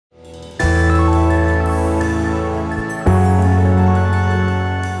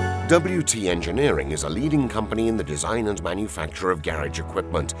W.T. Engineering is a leading company in the design and manufacture of garage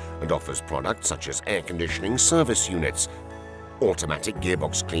equipment and offers products such as air conditioning service units, automatic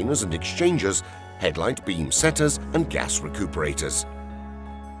gearbox cleaners and exchangers, headlight beam setters and gas recuperators.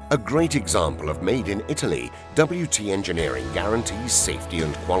 A great example of made in Italy, W.T. Engineering guarantees safety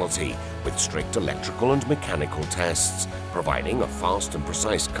and quality with strict electrical and mechanical tests, providing a fast and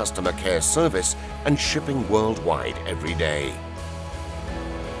precise customer care service and shipping worldwide every day.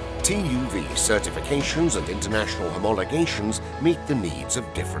 TUV certifications and international homologations meet the needs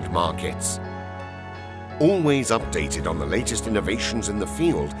of different markets. Always updated on the latest innovations in the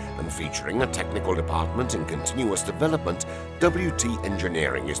field and featuring a technical department in continuous development, W.T.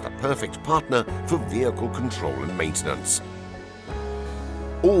 Engineering is the perfect partner for vehicle control and maintenance.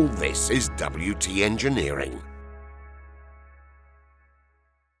 All this is W.T. Engineering.